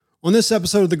On this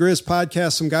episode of the Grizz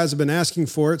Podcast, some guys have been asking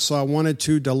for it, so I wanted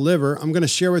to deliver. I'm going to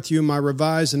share with you my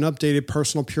revised and updated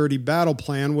personal purity battle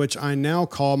plan, which I now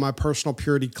call my personal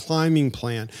purity climbing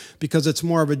plan, because it's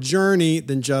more of a journey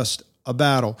than just a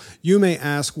battle. You may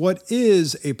ask, what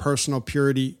is a personal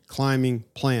purity climbing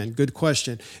plan? Good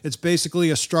question. It's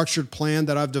basically a structured plan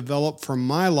that I've developed for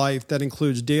my life that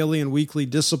includes daily and weekly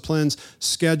disciplines,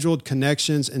 scheduled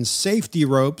connections, and safety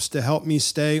ropes to help me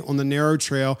stay on the narrow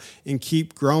trail and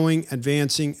keep growing,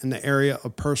 advancing in the area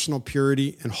of personal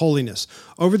purity and holiness.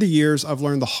 Over the years, I've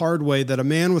learned the hard way that a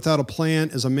man without a plan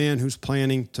is a man who's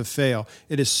planning to fail.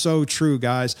 It is so true,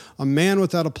 guys. A man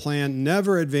without a plan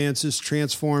never advances,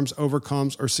 transforms,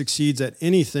 overcomes, or succeeds at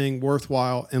anything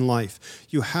worthwhile in life.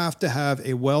 You have to have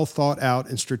a well thought out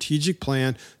and strategic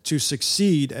plan to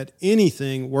succeed at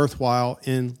anything worthwhile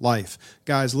in life.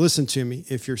 Guys, listen to me.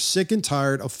 If you're sick and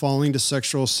tired of falling to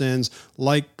sexual sins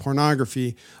like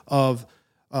pornography, of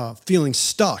feeling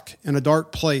stuck in a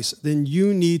dark place, then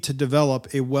you need to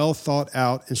develop a well thought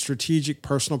out and strategic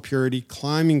personal purity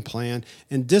climbing plan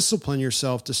and discipline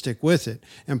yourself to stick with it.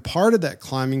 And part of that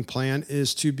climbing plan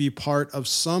is to be part of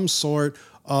some sort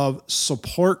of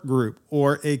support group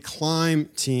or a climb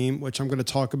team, which I'm going to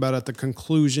talk about at the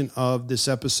conclusion of this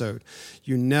episode.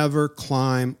 You never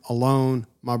climb alone,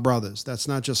 my brothers. That's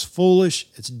not just foolish,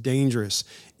 it's dangerous.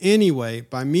 Anyway,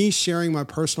 by me sharing my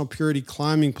personal purity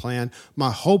climbing plan,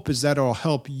 my hope is that it'll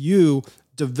help you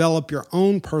develop your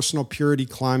own personal purity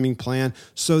climbing plan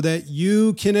so that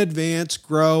you can advance,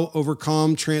 grow,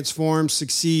 overcome, transform,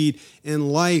 succeed in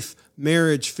life,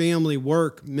 marriage, family,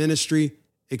 work, ministry,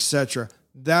 etc.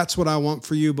 That's what I want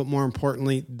for you, but more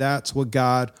importantly, that's what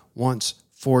God wants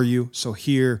for you. So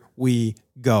here we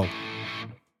go.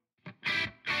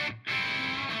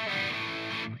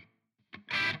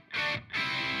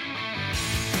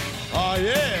 Oh,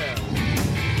 yeah.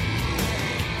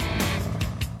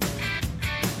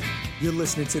 You're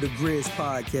listening to the Grizz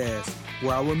Podcast,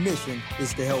 where our mission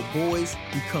is to help boys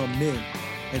become men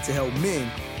and to help men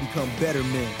become better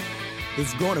men.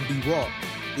 It's going to be raw.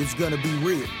 It's going to be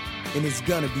real. And it's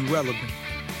going to be relevant.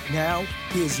 Now,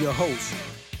 here's your host,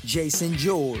 Jason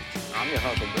George. I'm your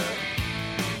Huckleberry.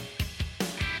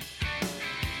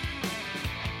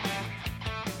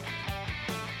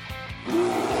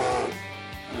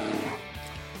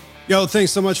 Yo,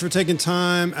 thanks so much for taking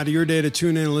time out of your day to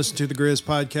tune in and listen to the Grizz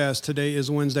Podcast. Today is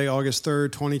Wednesday, August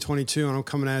 3rd, 2022, and I'm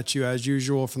coming at you as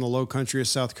usual from the low country of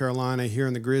South Carolina here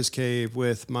in the Grizz Cave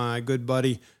with my good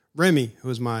buddy, Remy, who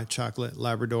is my chocolate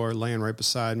Labrador laying right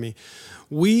beside me.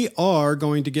 We are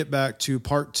going to get back to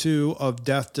part 2 of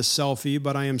Death to Selfie,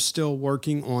 but I am still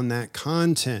working on that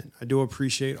content. I do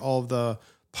appreciate all of the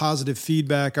positive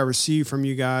feedback I received from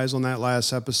you guys on that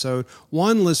last episode.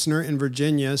 One listener in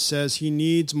Virginia says he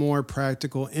needs more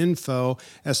practical info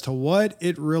as to what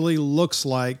it really looks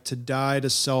like to die to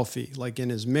selfie, like in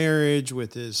his marriage,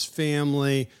 with his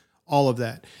family, all of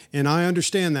that. And I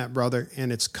understand that, brother,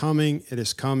 and it's coming. It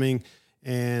is coming.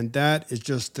 And that is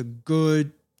just the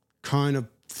good kind of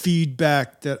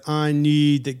feedback that I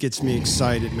need that gets me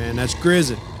excited, man. That's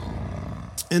Grizzly.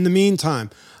 In the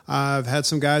meantime, I've had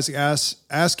some guys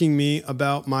asking me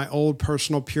about my old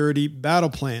personal purity battle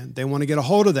plan. They want to get a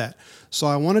hold of that. So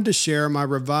I wanted to share my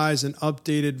revised and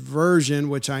updated version,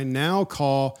 which I now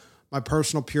call my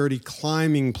personal purity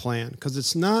climbing plan, because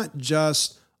it's not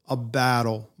just a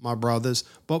battle, my brothers,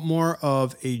 but more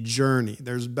of a journey.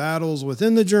 There's battles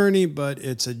within the journey, but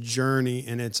it's a journey,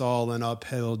 and it's all an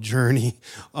uphill journey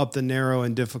up the narrow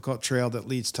and difficult trail that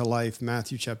leads to life.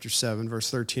 Matthew chapter 7, verse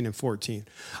 13 and 14.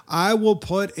 I will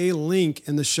put a link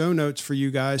in the show notes for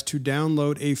you guys to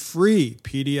download a free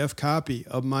PDF copy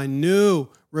of my new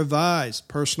revised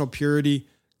personal purity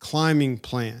climbing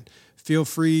plan. Feel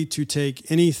free to take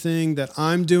anything that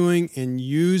I'm doing and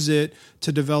use it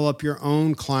to develop your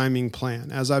own climbing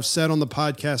plan. As I've said on the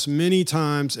podcast many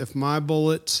times, if my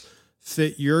bullets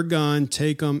fit your gun,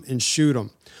 take them and shoot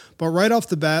them. But right off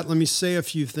the bat, let me say a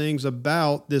few things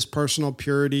about this personal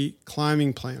purity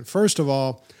climbing plan. First of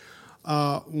all,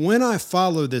 when I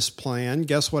follow this plan,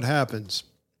 guess what happens?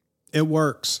 It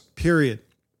works, period.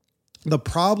 The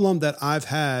problem that I've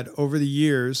had over the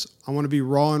years, I want to be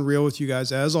raw and real with you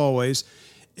guys as always,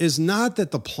 is not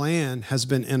that the plan has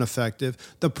been ineffective.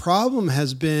 The problem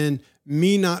has been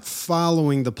me not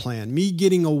following the plan, me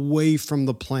getting away from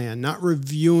the plan, not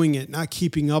reviewing it, not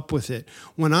keeping up with it.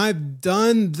 When I've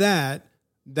done that,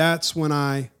 that's when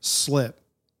I slip.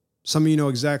 Some of you know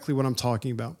exactly what I'm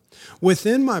talking about.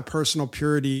 Within my personal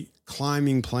purity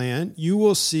climbing plan, you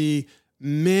will see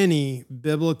many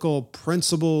biblical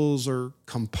principles or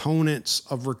components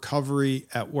of recovery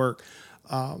at work.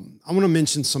 I want to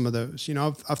mention some of those.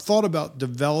 I've thought about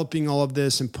developing all of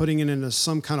this and putting it into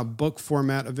some kind of book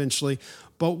format eventually.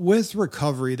 But with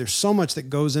recovery, there's so much that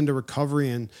goes into recovery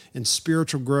and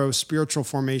spiritual growth, spiritual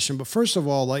formation. But first of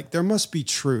all, there must be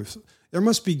truth. There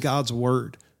must be God's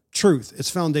word. Truth, it's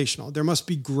foundational. There must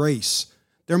be grace.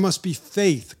 There must be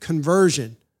faith,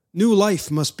 conversion. New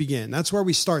life must begin. That's where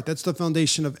we start. That's the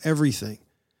foundation of everything.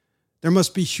 There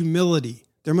must be humility.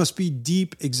 There must be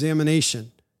deep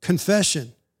examination,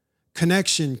 confession,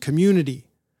 connection, community.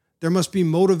 There must be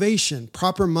motivation,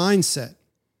 proper mindset.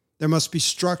 There must be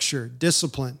structure,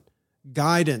 discipline,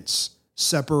 guidance,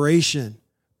 separation,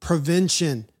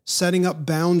 prevention, setting up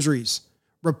boundaries,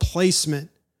 replacement,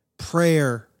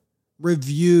 prayer,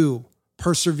 review,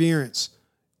 perseverance.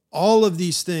 All of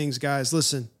these things, guys,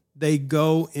 listen, they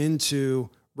go into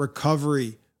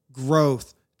recovery,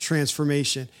 growth,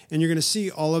 transformation. And you're going to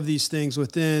see all of these things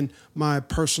within my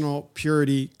personal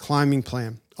purity climbing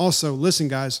plan. Also, listen,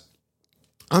 guys,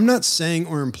 I'm not saying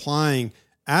or implying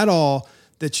at all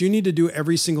that you need to do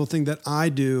every single thing that I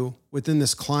do within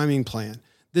this climbing plan.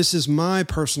 This is my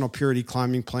personal purity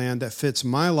climbing plan that fits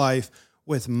my life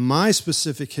with my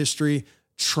specific history,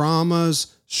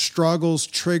 traumas, struggles,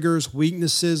 triggers,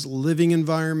 weaknesses, living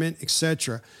environment,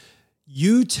 etc.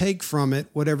 You take from it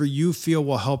whatever you feel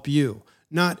will help you.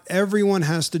 Not everyone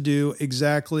has to do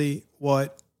exactly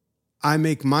what I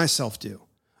make myself do.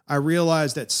 I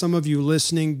realize that some of you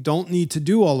listening don't need to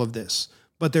do all of this,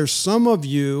 but there's some of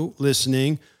you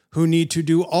listening who need to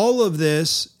do all of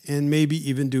this and maybe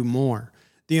even do more.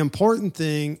 The important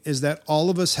thing is that all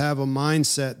of us have a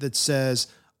mindset that says,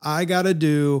 I got to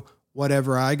do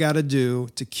whatever I got to do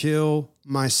to kill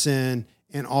my sin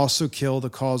and also kill the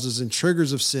causes and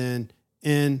triggers of sin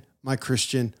in my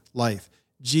Christian life.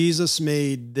 Jesus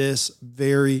made this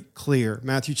very clear.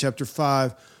 Matthew chapter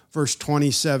 5, verse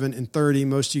 27 and 30.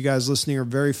 Most of you guys listening are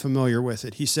very familiar with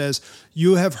it. He says,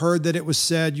 you have heard that it was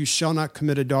said, you shall not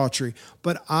commit adultery.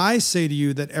 But I say to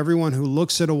you that everyone who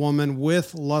looks at a woman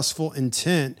with lustful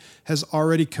intent has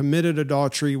already committed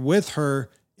adultery with her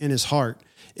in his heart.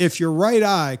 If your right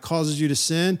eye causes you to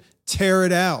sin, tear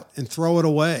it out and throw it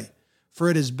away. For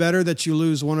it is better that you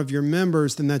lose one of your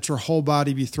members than that your whole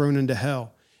body be thrown into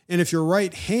hell. And if your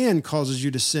right hand causes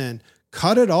you to sin,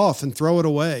 cut it off and throw it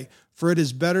away. For it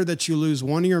is better that you lose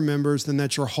one of your members than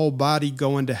that your whole body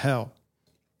go into hell.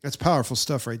 That's powerful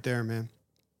stuff right there, man.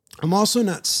 I'm also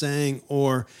not saying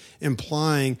or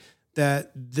implying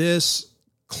that this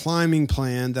climbing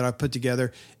plan that I put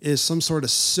together is some sort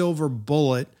of silver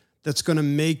bullet that's going to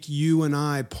make you and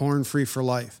I porn free for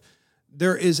life.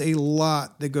 There is a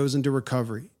lot that goes into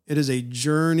recovery. It is a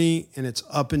journey and it's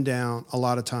up and down a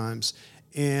lot of times.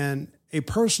 And a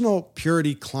personal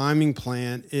purity climbing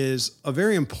plan is a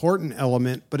very important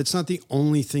element, but it's not the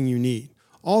only thing you need.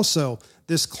 Also,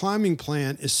 this climbing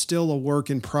plan is still a work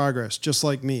in progress, just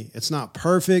like me. It's not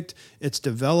perfect. It's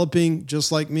developing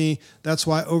just like me. That's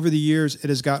why over the years, it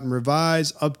has gotten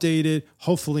revised, updated,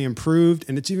 hopefully improved,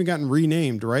 and it's even gotten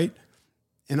renamed, right?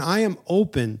 And I am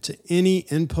open to any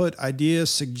input, ideas,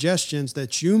 suggestions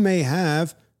that you may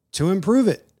have to improve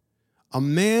it. A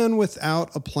man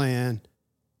without a plan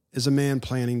is a man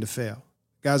planning to fail.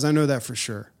 Guys, I know that for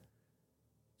sure.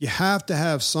 You have to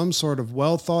have some sort of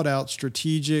well thought out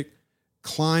strategic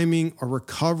climbing or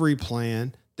recovery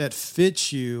plan that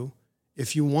fits you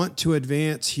if you want to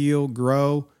advance, heal,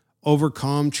 grow,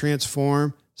 overcome,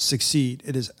 transform, succeed.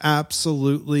 It is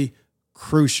absolutely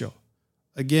crucial.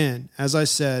 Again, as I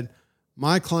said,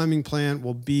 my climbing plan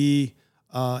will be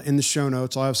in the show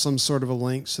notes. I'll have some sort of a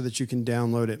link so that you can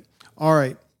download it. All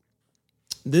right.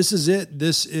 This is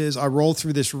it. I roll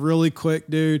through this really quick,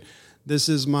 dude. This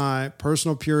is my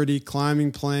personal purity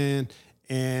climbing plan.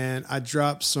 And I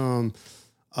dropped some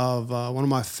of one of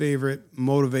my favorite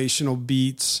motivational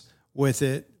beats with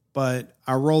it, but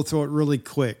I rolled through it really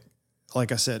quick.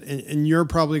 Like I said, and you're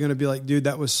probably going to be like, dude,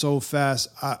 that was so fast.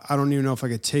 I don't even know if I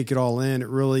could take it all in. It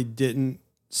really didn't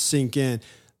sink in.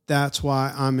 That's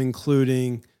why I'm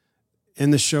including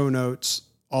in the show notes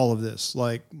all of this,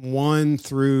 like 1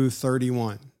 through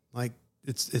 31. Like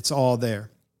it's all there.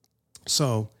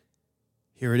 So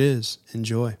here it is.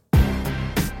 Enjoy.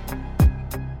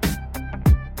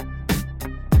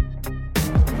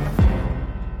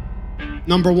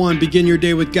 Number 1, begin your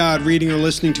day with God, reading or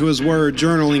listening to His Word,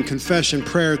 journaling, confession,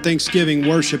 prayer, thanksgiving,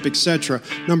 worship, etc.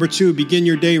 Number 2, begin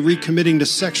your day recommitting to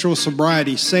sexual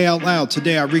sobriety. Say out loud,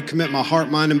 today I recommit my heart,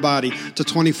 mind, and body to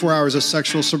 24 hours of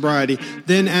sexual sobriety.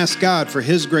 Then ask God for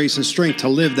His grace and strength to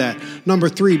live that. Number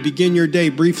 3, begin your day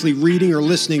briefly reading or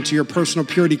listening to your personal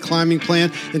purity climbing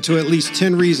plan and to at least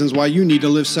 10 reasons why you need to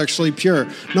live sexually pure.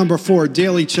 Number 4,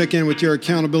 daily check in with your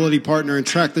accountability partner and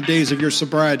track the days of your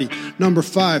sobriety. Number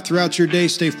 5, throughout your day,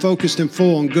 stay focused and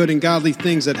full on good and godly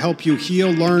things that help you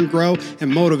heal, learn, grow, and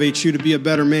motivate you to be a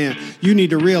better man. You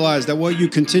need to realize that what you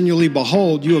continually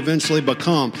behold, you eventually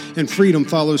become, and freedom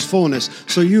follows fullness.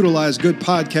 So utilize good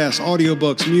podcasts,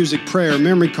 audiobooks, music, prayer,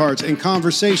 memory cards, and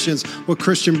conversations with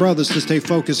Christian brothers to stay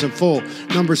focused and full.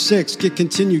 Number 6, get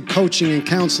continued coaching and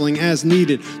counseling as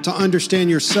needed to understand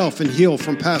yourself and heal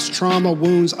from past trauma,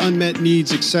 wounds, unmet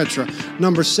needs, etc.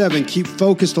 Number 7, keep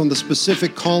focused on the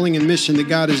specific calling and mission that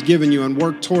God has given you and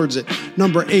work towards it.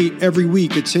 Number 8, every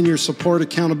week attend your support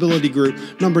accountability group.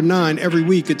 Number 9, every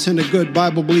week attend a good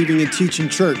Bible-believing and teaching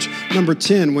church. Number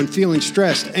 10, when feeling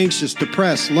stressed, anxious,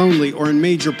 depressed, lonely, or in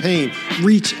major pain,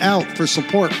 reach out for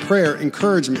support, prayer,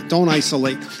 encouragement. Don't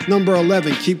isolate. Number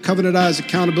 11, keep Covenant Eyes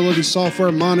accountability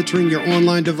software monitoring your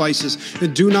online devices,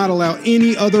 and do not allow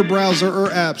any other browser or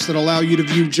apps that allow you to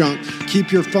view junk.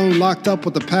 Keep your phone locked up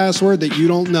with a password that you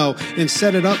don't know, and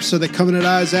set it up so that Covenant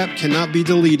Eyes app cannot be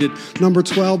deleted. Number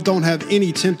 12, don't have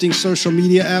any tempting social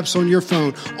media apps on your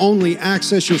phone. Only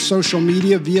access your social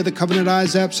media via the Covenant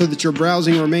Eyes app so that your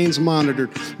browsing remains monitored.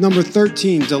 Number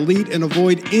 13, delete and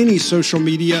avoid any social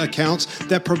media accounts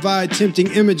that provide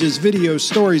tempting images, videos,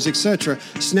 stories, etc.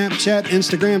 Snapchat,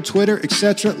 Instagram, Twitter,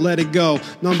 etc. Let it go.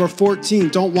 Number 14,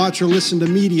 don't watch or listen to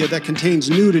media that contains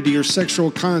nudity or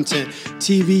sexual content.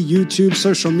 TV, YouTube,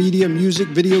 social media, music,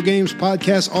 video games,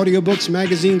 podcasts, audiobooks,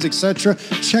 magazines, etc.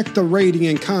 Check the rating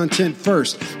and content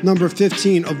first. Number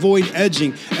 15, avoid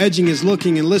edging. Edging is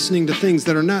looking and listening to things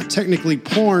that are not technically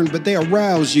porn, but they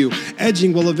arouse you.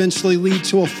 Edging will eventually lead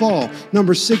to a fall.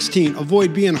 Number 16,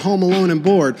 avoid being home alone and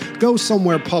bored. Go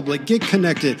somewhere public, get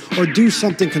connected, or do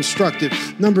something constructive.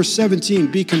 Number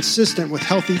 17, be consistent with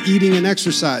healthy eating and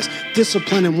exercise.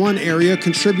 Discipline in one area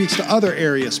contributes to other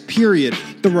areas, period.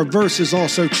 The reverse is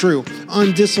also true.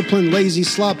 Undisciplined, lazy,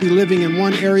 sloppy living in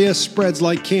one area spreads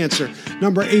like cancer.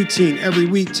 Number 18, every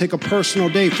week take a personal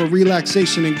day for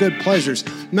relaxation and good pleasures.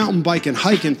 Mountain biking,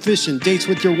 hiking, fishing, dates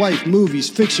with your wife, movies,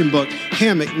 fiction book,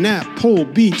 hammock, nap, pool,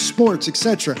 beach, sports,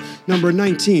 etc. Number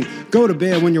 19, go to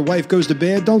bed when your wife goes to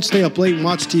bed. Don't stay up late and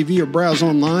watch TV or browse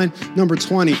online. Number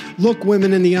 20, look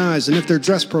women in the eyes, and if they're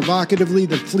dressed provocatively,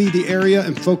 then flee the area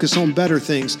and focus on better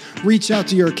things. Reach out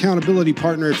to your accountability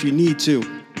partner if you need to.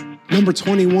 Number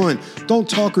 21, don't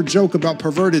talk or joke about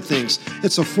perverted things.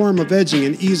 It's a form of edging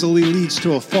and easily leads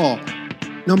to a fall.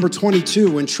 Number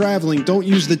 22, when traveling, don't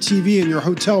use the TV in your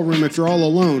hotel room if you're all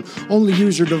alone. Only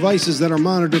use your devices that are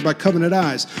monitored by Covenant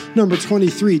Eyes. Number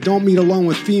 23, don't meet alone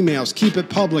with females. Keep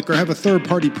it public or have a third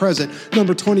party present.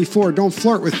 Number 24, don't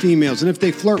flirt with females. And if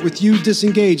they flirt with you,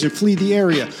 disengage and flee the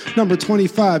area. Number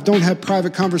 25, don't have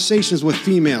private conversations with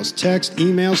females. Text,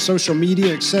 email, social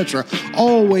media, etc.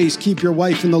 Always keep your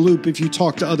wife in the loop if you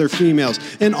talk to other females.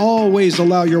 And always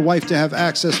allow your wife to have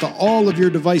access to all of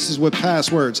your devices with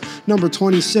passwords. Number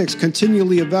 26,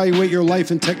 continually evaluate your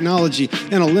life and technology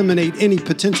and eliminate any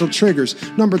potential triggers.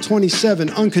 Number 27,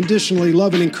 unconditionally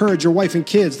love and encourage your wife and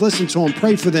kids. Listen to them,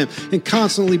 pray for them, and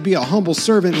constantly be a humble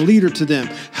servant and leader to them.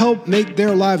 Help make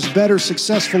their lives better,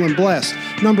 successful, and blessed.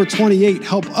 Number 28,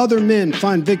 help other men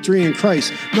find victory in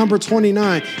Christ. Number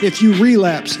 29, if you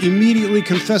relapse, immediately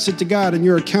confess it to God and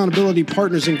your accountability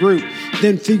partners and group.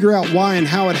 Then figure out why and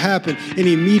how it happened and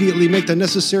immediately make the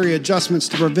necessary adjustments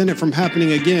to prevent it from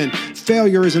happening again.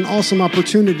 Failure is an awesome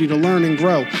opportunity to learn and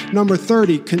grow. Number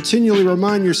 30, continually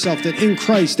remind yourself that in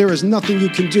Christ there is nothing you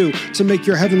can do to make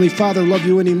your Heavenly Father love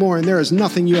you anymore, and there is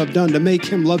nothing you have done to make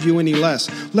Him love you any less.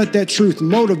 Let that truth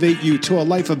motivate you to a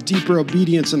life of deeper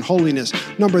obedience and holiness.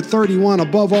 Number 31,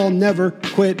 above all, never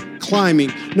quit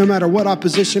climbing. No matter what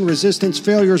opposition, resistance,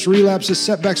 failures, relapses,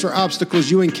 setbacks, or obstacles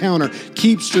you encounter,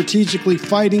 keep strategically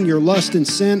fighting your lust and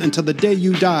sin until the day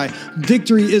you die.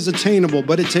 Victory is attainable,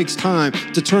 but it takes time,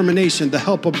 determination, the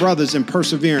help of brothers, and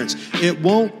perseverance. It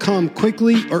won't come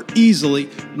quickly or easily.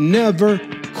 Never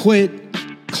quit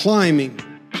climbing.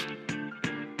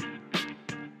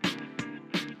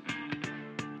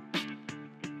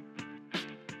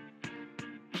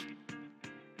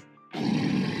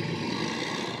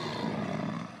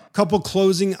 Couple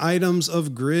closing items of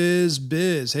Grizz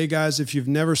Biz. Hey guys, if you've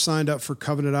never signed up for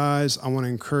Covenant Eyes, I want to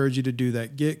encourage you to do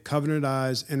that. Get Covenant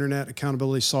Eyes internet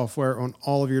accountability software on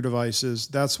all of your devices.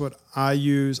 That's what I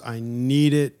use. I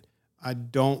need it. I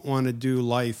don't want to do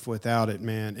life without it,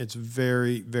 man. It's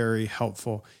very, very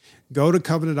helpful. Go to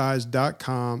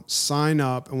covenanteyes.com, sign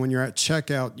up, and when you're at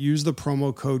checkout, use the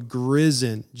promo code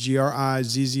GRIZZIN,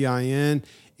 GRIZZIN,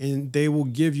 and they will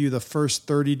give you the first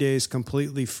 30 days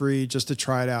completely free just to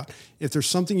try it out. If there's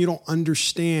something you don't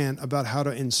understand about how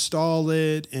to install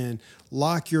it and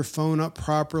lock your phone up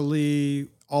properly,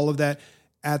 all of that,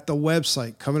 at the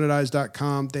website,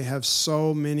 covenanteyes.com, they have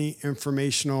so many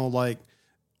informational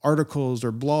articles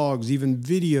or blogs, even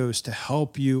videos to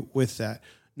help you with that.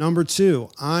 Number 2,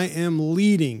 I am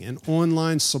leading an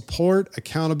online support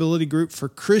accountability group for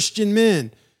Christian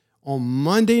men on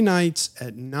Monday nights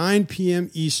at 9 p.m.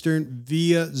 Eastern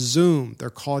via Zoom. They're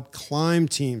called Climb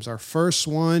Teams. Our first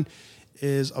one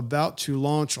is about to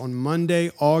launch on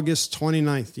Monday, August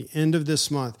 29th, the end of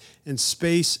this month, and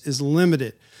space is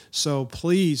limited. So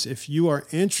please, if you are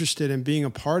interested in being a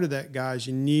part of that, guys,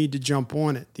 you need to jump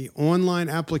on it. The online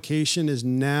application is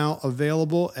now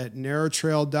available at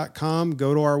narrowtrail.com.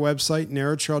 Go to our website,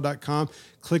 narrowtrail.com.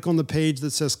 Click on the page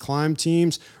that says Climb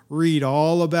Teams. Read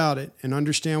all about it and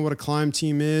understand what a climb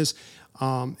team is.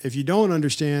 If you don't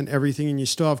understand everything and you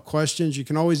still have questions, you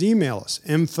can always email us,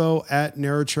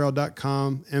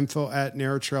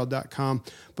 info@narrowtrail.com.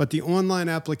 But the online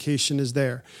application is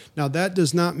there. Now, that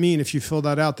does not mean if you fill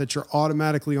that out that you're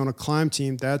automatically on a climb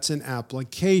team. That's an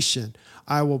application.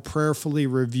 I will prayerfully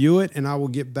review it, and I will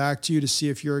get back to you to see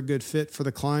if you're a good fit for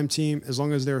the climb team. As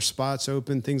long as there are spots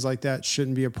open, things like that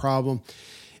shouldn't be a problem.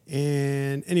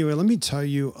 And anyway, let me tell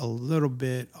you a little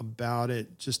bit about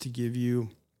it just to give you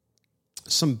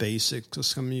some basics, because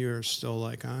some of you are still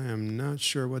like, I am not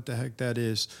sure what the heck that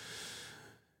is.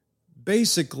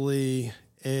 Basically,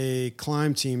 a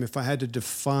climb team, if I had to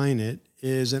define it,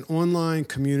 is an online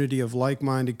community of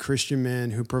like-minded Christian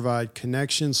men who provide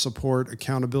connection, support,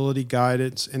 accountability,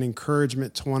 guidance, and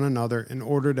encouragement to one another in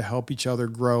order to help each other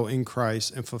grow in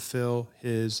Christ and fulfill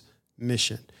his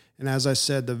mission. And as I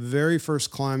said, the very first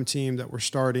climb team that we're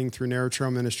starting through Narrow Trail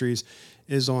Ministries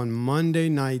is on Monday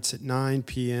nights at 9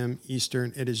 p.m.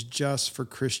 Eastern. It is just for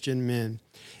Christian men.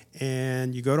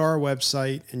 And you go to our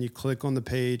website and you click on the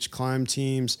page, Climb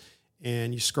Teams,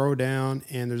 and you scroll down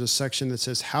and there's a section that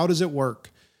says, how does it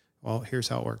work? Well, here's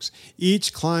how it works.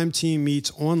 Each climb team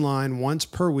meets online once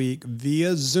per week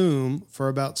via Zoom for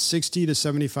about 60 to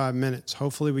 75 minutes.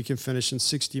 Hopefully we can finish in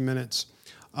 60 minutes.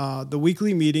 The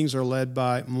weekly meetings are led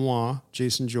by moi,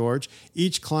 Jason George.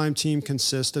 Each climb team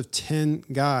consists of 10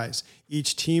 guys.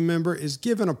 Each team member is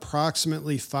given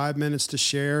approximately 5 minutes to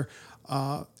share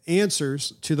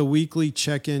answers to the weekly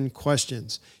check-in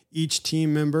questions. Each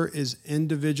team member is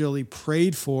individually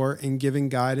prayed for and given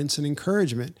guidance and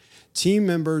encouragement. Team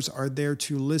members are there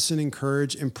to listen,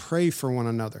 encourage, and pray for one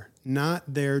another, not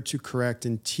there to correct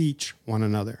and teach one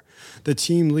another. The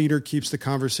team leader keeps the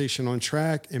conversation on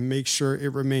track and makes sure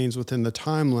it remains within the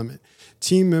time limit.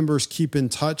 Team members keep in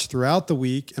touch throughout the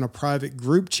week in a private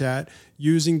group chat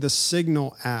using the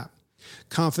Signal app.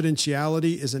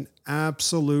 Confidentiality is an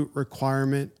absolute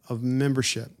requirement of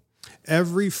membership.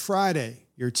 Every Friday,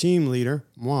 your team leader,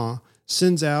 moi,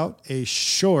 sends out a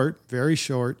short, very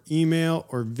short email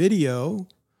or video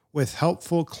with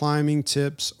helpful climbing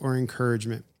tips or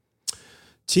encouragement.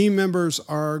 Team members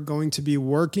are going to be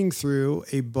working through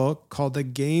a book called The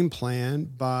Game Plan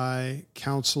by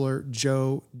Counselor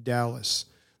Joe Dallas.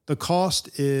 The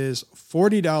cost is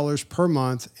 $40 per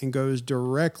month and goes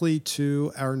directly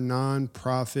to our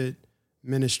nonprofit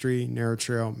ministry, Narrow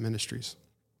Trail Ministries.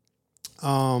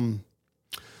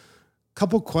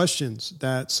 Couple questions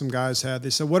that some guys had. They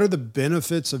said, what are the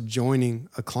benefits of joining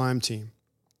a climb team?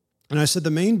 And I said, the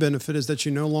main benefit is that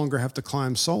you no longer have to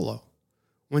climb solo.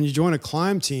 When you join a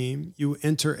climb team, you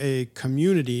enter a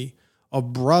community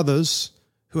of brothers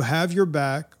who have your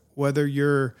back, whether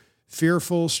you're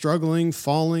fearful, struggling,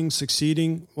 falling,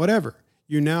 succeeding, whatever.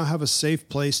 You now have a safe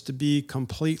place to be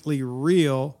completely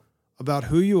real about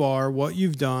who you are, what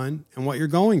you've done, and what you're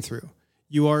going through.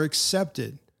 You are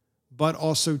accepted, but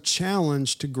also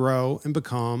challenged to grow and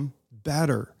become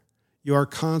better. You are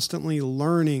constantly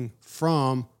learning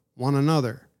from one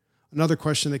another. Another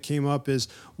question that came up is,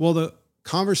 will the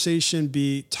conversation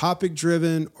be topic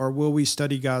driven or will we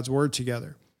study God's word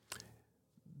together?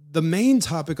 The main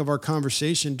topic of our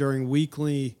conversation during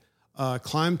weekly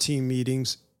climb team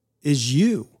meetings is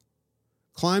you.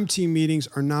 Climb team meetings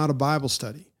are not a Bible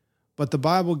study, but the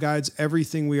Bible guides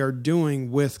everything we are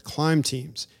doing with climb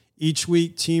teams. Each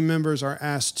week, team members are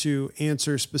asked to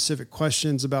answer specific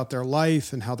questions about their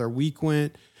life and how their week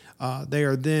went. They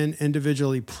are then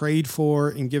individually prayed for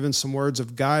and given some words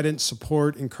of guidance,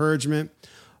 support, encouragement.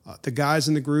 The guys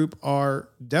in the group are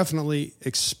definitely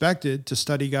expected to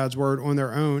study God's word on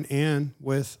their own and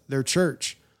with their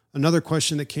church. Another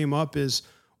question that came up is,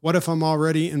 what if I'm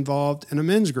already involved in a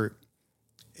men's group?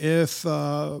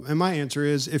 And my answer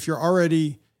is, if you're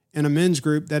already in a men's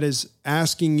group that is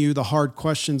asking you the hard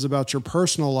questions about your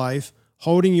personal life,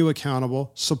 holding you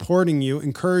accountable, supporting you,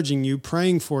 encouraging you,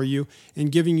 praying for you,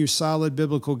 and giving you solid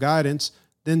biblical guidance,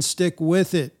 then stick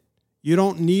with it. You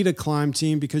don't need a climb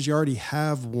team because you already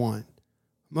have one.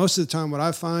 Most of the time, what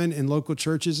I find in local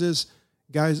churches is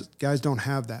guys don't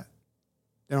have that.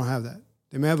 They don't have that.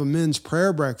 They may have a men's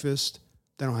prayer breakfast.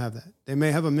 They don't have that. They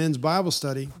may have a men's Bible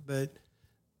study, but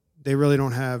they really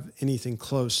don't have anything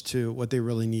close to what they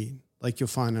really need, like you'll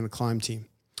find in a climb team.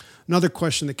 Another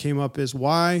question that came up is,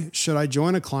 why should I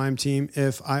join a climb team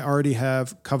if I already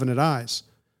have Covenant Eyes?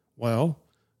 Well,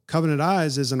 Covenant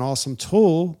Eyes is an awesome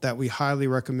tool that we highly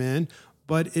recommend,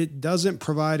 but it doesn't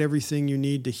provide everything you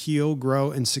need to heal, grow,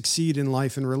 and succeed in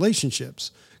life and relationships.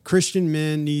 Christian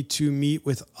men need to meet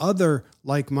with other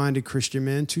like-minded Christian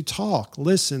men to talk,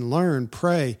 listen, learn,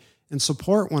 pray, and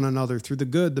support one another through the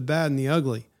good, the bad, and the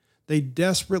ugly. They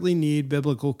desperately need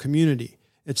biblical community.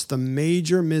 It's the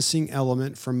major missing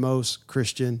element for most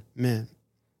Christian men.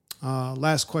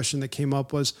 Last question that came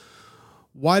up was,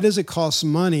 why does it cost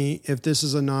money if this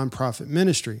is a nonprofit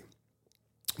ministry?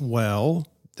 Well,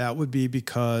 that would be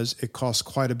because it costs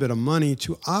quite a bit of money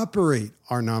to operate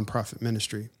our nonprofit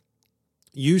ministry.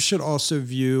 You should also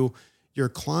view your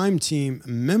climb team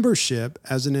membership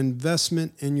as an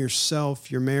investment in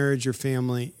yourself, your marriage, your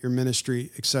family, your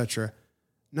ministry, etc.,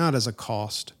 not as a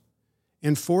cost.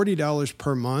 And $40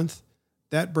 per month,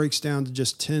 that breaks down to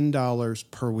just $10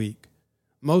 per week.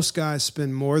 Most guys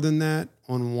spend more than that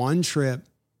on one trip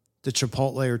to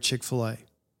Chipotle or Chick-fil-A.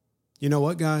 You know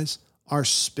what, guys? Our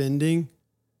spending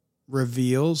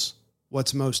reveals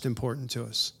what's most important to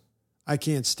us. I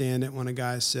can't stand it when a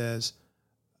guy says,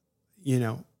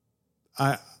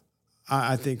 I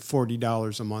think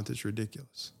 $40 a month is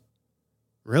ridiculous.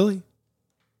 Really?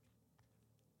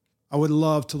 I would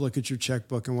love to look at your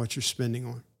checkbook and what you're spending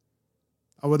on.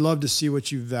 I would love to see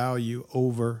what you value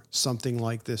over something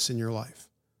like this in your life.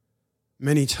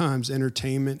 Many times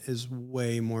entertainment is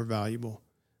way more valuable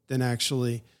than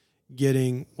actually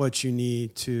getting what you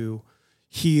need to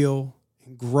heal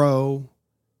and grow,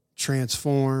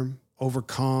 transform,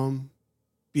 overcome,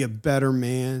 be a better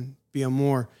man, be a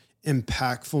more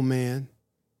impactful man.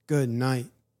 Good night.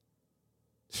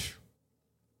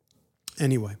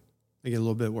 Anyway, I get a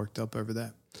little bit worked up over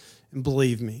that. And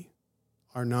believe me,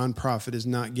 our nonprofit is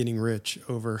not getting rich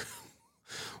over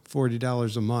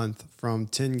 $40 a month from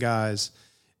 10 guys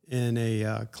in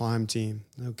a climb team.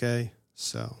 Okay.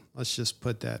 So let's just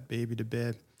put that baby to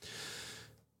bed.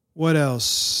 What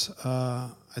else? I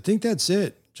think that's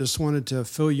it. Just wanted to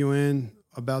fill you in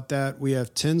about that. We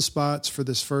have 10 spots for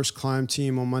this first climb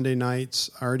team on Monday nights.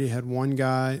 I already had one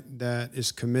guy that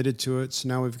is committed to it. So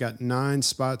now we've got 9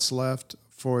 spots left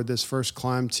for this first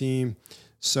climb team.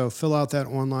 So fill out that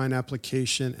online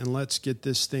application and let's get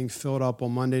this thing filled up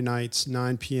on Monday nights,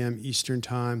 9 p.m. Eastern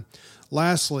time.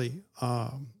 Lastly,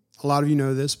 a lot of you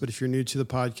know this, but if you're new to the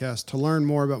podcast, to learn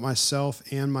more about myself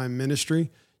and my ministry,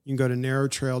 you can go to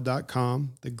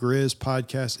narrowtrail.com. The Grizz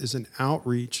podcast is an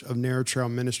outreach of Narrow Trail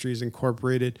Ministries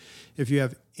Incorporated. If you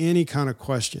have any kind of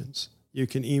questions, you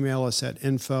can email us at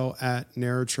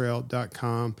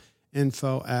info@narrowtrail.com,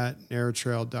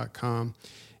 info@narrowtrail.com.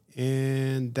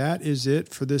 And that is it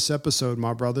for this episode,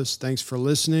 my brothers. Thanks for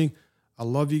listening. I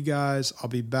love you guys. I'll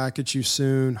be back at you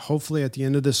soon, hopefully at the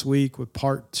end of this week with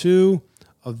part 2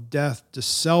 of Death to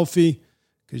Selfie.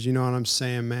 Because you know what I'm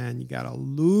saying, man. You got to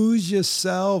lose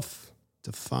yourself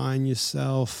to find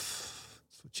yourself.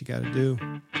 That's what you got to do.